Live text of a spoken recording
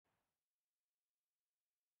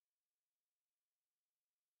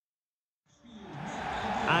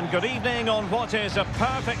And good evening on what is a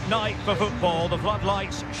perfect night for football. The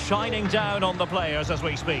floodlights shining down on the players as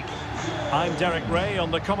we speak. I'm Derek Ray on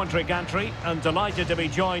the commentary gantry and delighted to be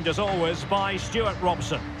joined as always by Stuart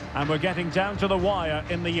Robson. And we're getting down to the wire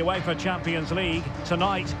in the UEFA Champions League.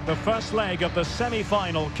 Tonight, the first leg of the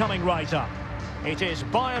semi-final coming right up. It is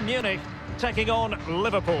Bayern Munich taking on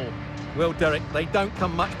Liverpool. Well, Derek, they don't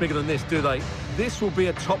come much bigger than this, do they? This will be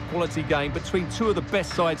a top-quality game between two of the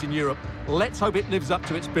best sides in Europe. Let's hope it lives up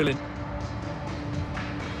to its billing.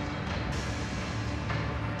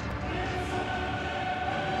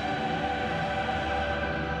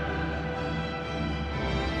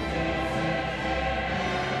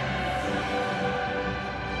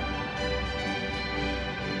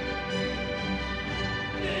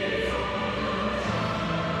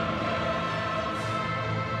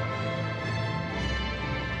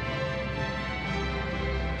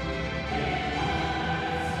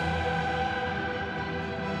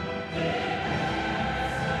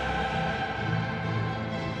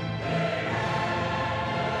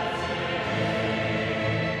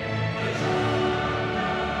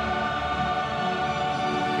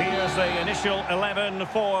 The initial 11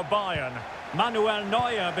 for Bayern. Manuel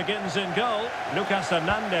Neuer begins in goal. Lucas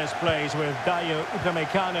Hernandez plays with Dayo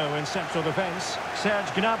Upamecano in central defence. Serge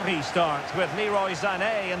Gnabry starts with Leroy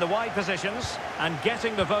Sané in the wide positions. And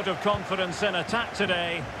getting the vote of confidence in attack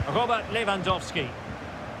today, Robert Lewandowski.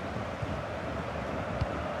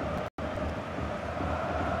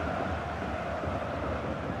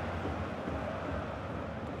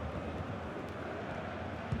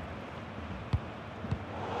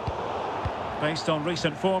 Based on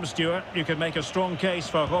recent form, Stuart, you could make a strong case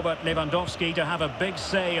for Robert Lewandowski to have a big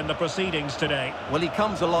say in the proceedings today. Well, he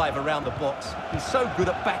comes alive around the box. He's so good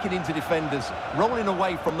at backing into defenders, rolling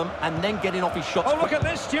away from them and then getting off his shots. Oh, look at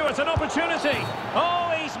this, Stuart, an opportunity.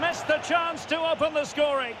 Oh, he's missed the chance to open the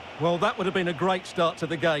scoring. Well, that would have been a great start to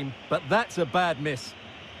the game, but that's a bad miss.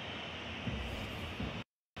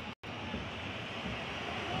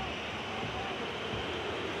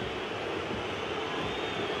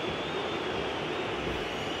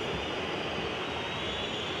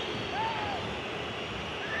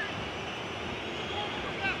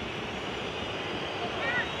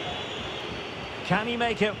 Can he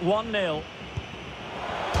make it 1-0? And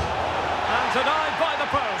denied by the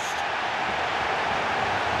post.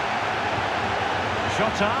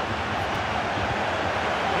 Jota.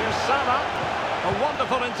 Here's Salah. A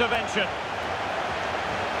wonderful intervention.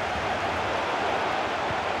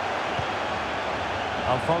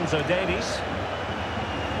 Alphonso Davies.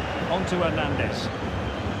 On to Hernandez.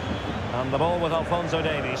 And the ball with Alphonso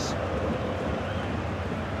Davies.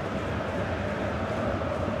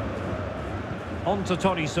 On to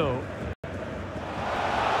Toriso.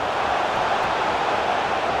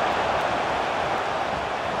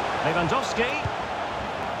 Lewandowski.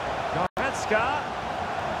 Goretzka.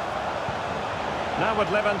 Now with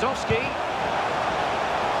Lewandowski.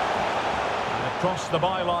 And across the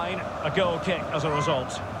byline, a goal kick as a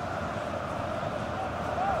result.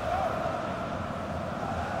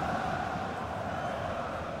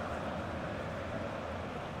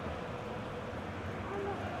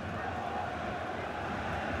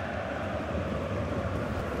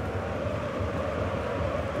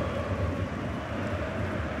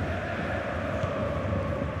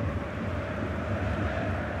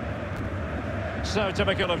 So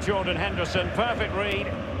typical of Jordan Henderson, perfect read.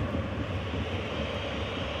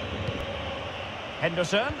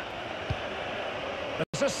 Henderson.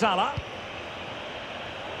 This is Salah.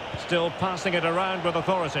 Still passing it around with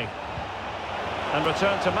authority. And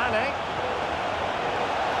return to Mane.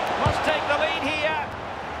 Must take the lead here.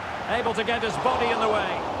 Able to get his body in the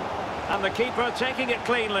way. And the keeper taking it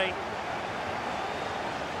cleanly.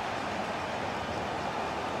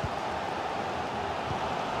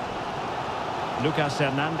 Lucas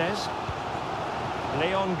Hernandez.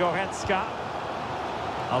 Leon Goretzka.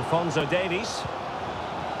 Alphonso Davies.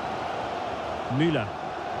 Müller.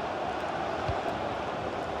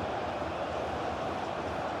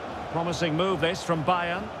 Promising move this from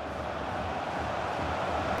Bayern.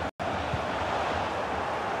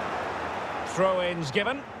 Throw-ins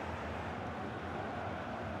given.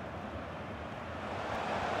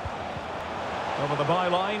 Over the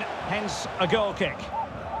byline, hence a goal kick.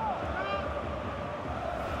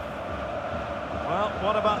 Well,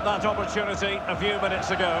 what about that opportunity a few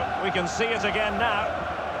minutes ago? We can see it again now.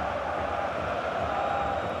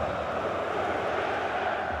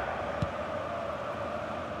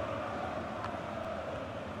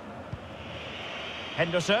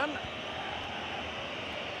 Henderson.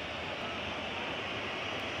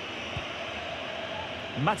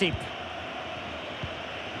 Matip.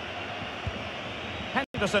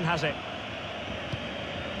 Henderson has it.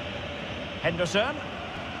 Henderson.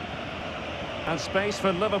 And space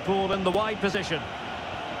for Liverpool in the wide position.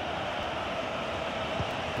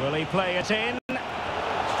 Will he play it in?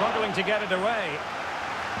 Struggling to get it away.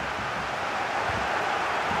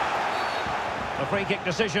 The free kick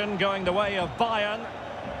decision going the way of Bayern.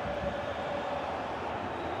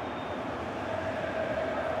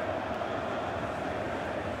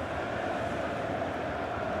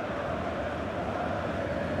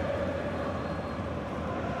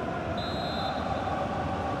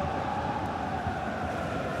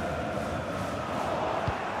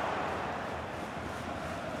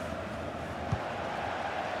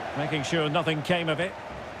 Making sure nothing came of it.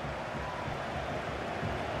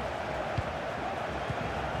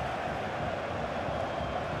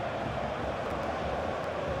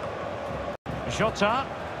 Jota.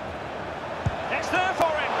 It's there for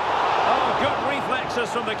him. Oh, good reflexes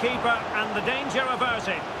from the keeper and the danger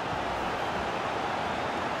averted.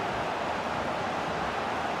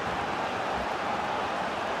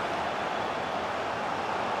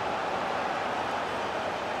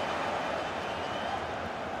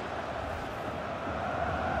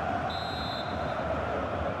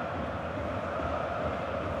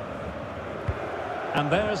 And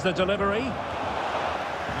there's the delivery.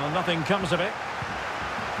 Well, nothing comes of it.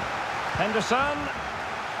 Henderson.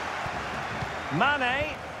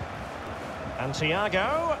 Mane. And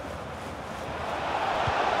Thiago.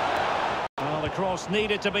 Well, the cross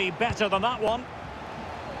needed to be better than that one.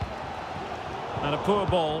 And a poor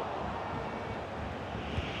ball.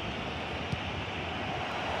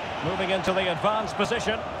 Moving into the advanced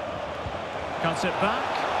position. Cuts it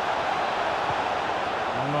back.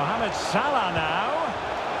 And Mohamed Salah now.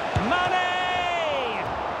 Mane!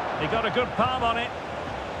 He got a good palm on it.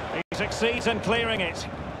 He succeeds in clearing it.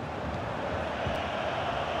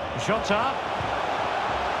 Jota.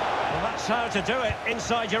 Well, that's how to do it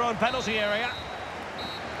inside your own penalty area.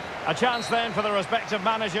 A chance then for the respective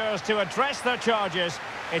managers to address their charges.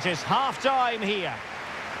 It is half-time here.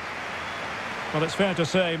 Well, it's fair to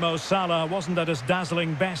say Mo Salah wasn't at his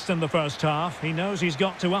dazzling best in the first half. He knows he's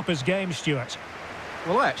got to up his game, Stuart.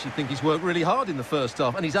 Well, I actually think he's worked really hard in the first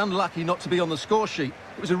half, and he's unlucky not to be on the score sheet.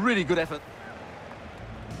 It was a really good effort.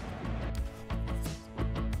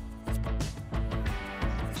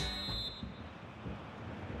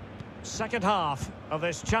 Second half of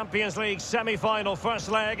this Champions League semi-final first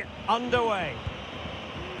leg underway.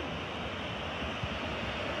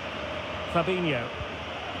 Fabinho.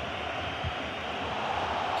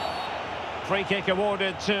 Free kick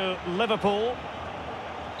awarded to Liverpool.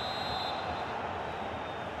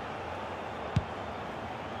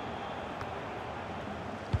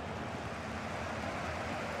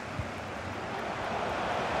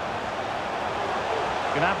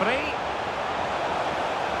 Gnabry.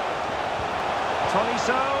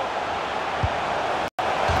 Tolisso.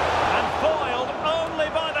 And foiled only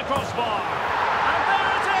by the crossbar. And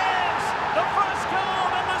there it is! The first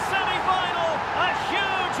goal in the semi-final. A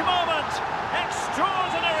huge moment.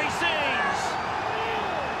 Extraordinary scenes.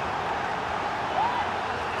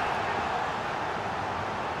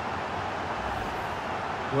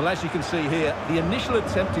 Well, as you can see here, the initial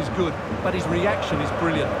attempt is good, but his reaction is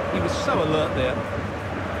brilliant. He was so alert there.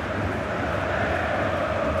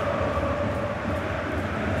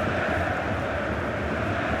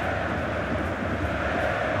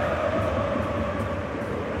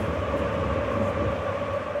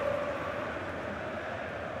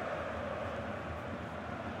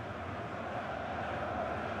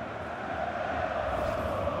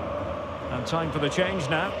 And time for the change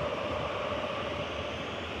now.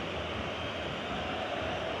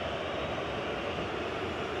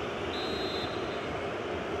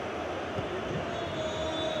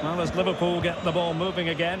 Well, as Liverpool get the ball moving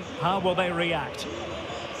again, how will they react?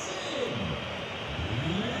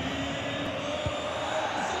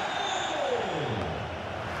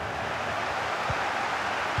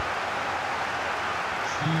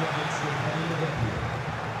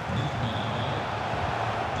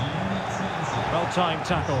 Well-timed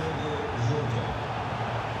tackle.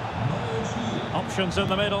 Options in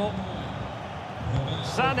the middle.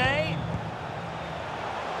 Sané.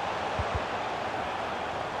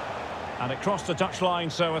 And it crossed the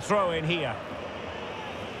touchline, so a throw in here.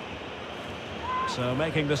 So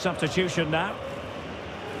making the substitution now.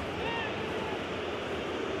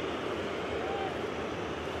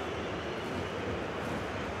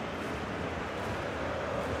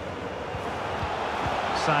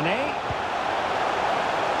 Sané.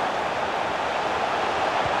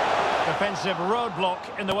 Defensive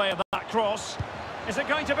roadblock in the way of that cross. Is it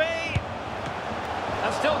going to be?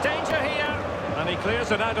 And still danger here. And he clears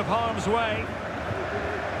it out of harm's way.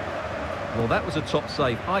 Well, that was a top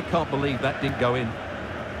save. I can't believe that didn't go in.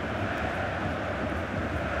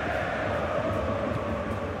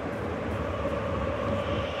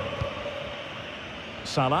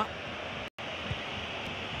 Salah.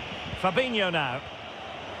 Fabinho now.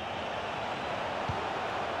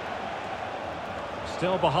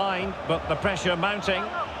 Still behind, but the pressure mounting.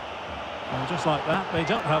 And just like that, they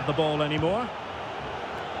don't have the ball anymore.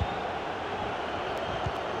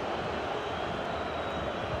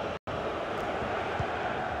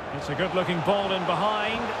 It's a good-looking ball in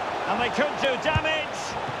behind, and they could do damage.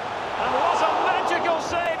 And what a magical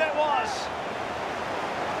save it was!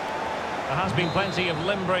 There has been plenty of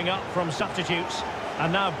limbering up from substitutes,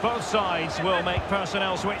 and now both sides will make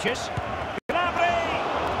personnel switches.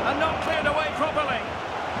 And not cleared away properly.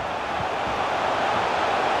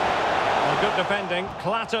 Well, good defending,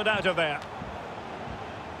 clattered out of there.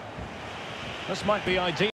 This might be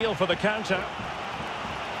ideal for the counter.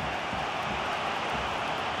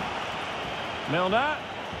 Milner.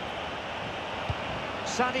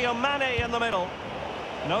 Sadio Mane in the middle.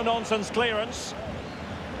 No-nonsense clearance.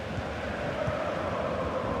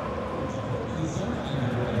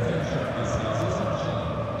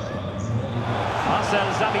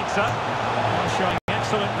 Marcel Sabitzer showing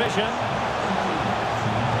excellent vision.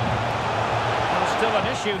 There's still an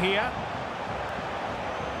issue here.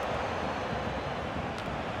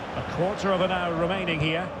 A quarter of an hour remaining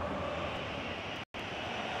here.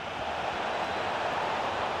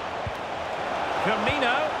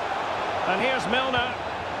 Firmino. And here's Milner.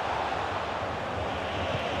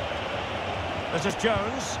 This is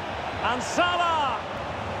Jones. And Salah!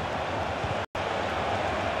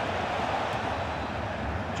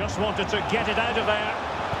 Just wanted to get it out of there.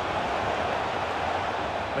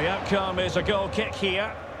 The outcome is a goal kick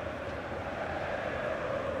here.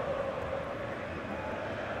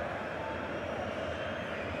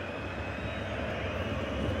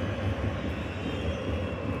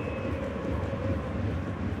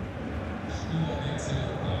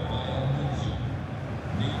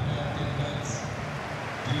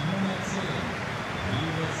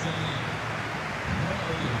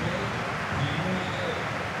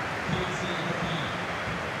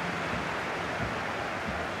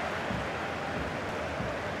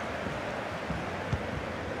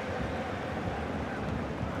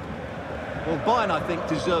 Well, Bayern, I think,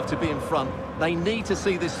 deserve to be in front. They need to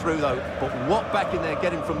see this through, though. But what backing they're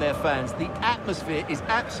getting from their fans. The atmosphere is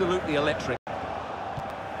absolutely electric.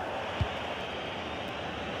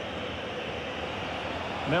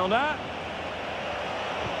 Milner.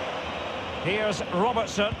 Here's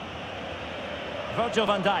Robertson. Virgil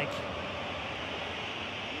van Dijk.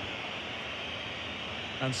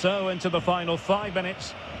 And so into the final 5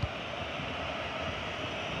 minutes.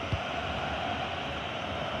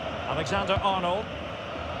 Alexander-Arnold.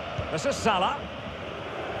 This is Salah.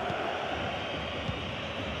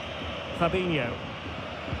 Fabinho.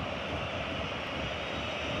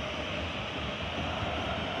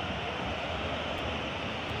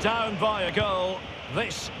 Down by a goal.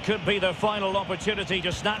 This could be the final opportunity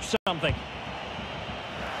to snatch something.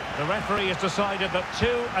 The referee has decided that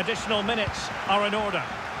 2 additional minutes are in order.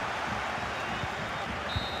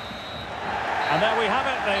 And there we have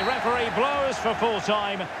it. The referee blows for full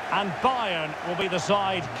time, and Bayern will be the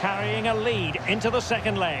side carrying a lead into the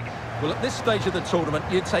second leg. Well, at this stage of the tournament,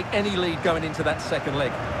 you'd take any lead going into that second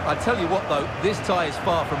leg. I tell you what, though, this tie is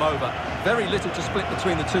far from over. Very little to split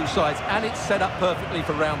between the two sides, and it's set up perfectly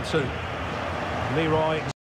for round 2. Leroy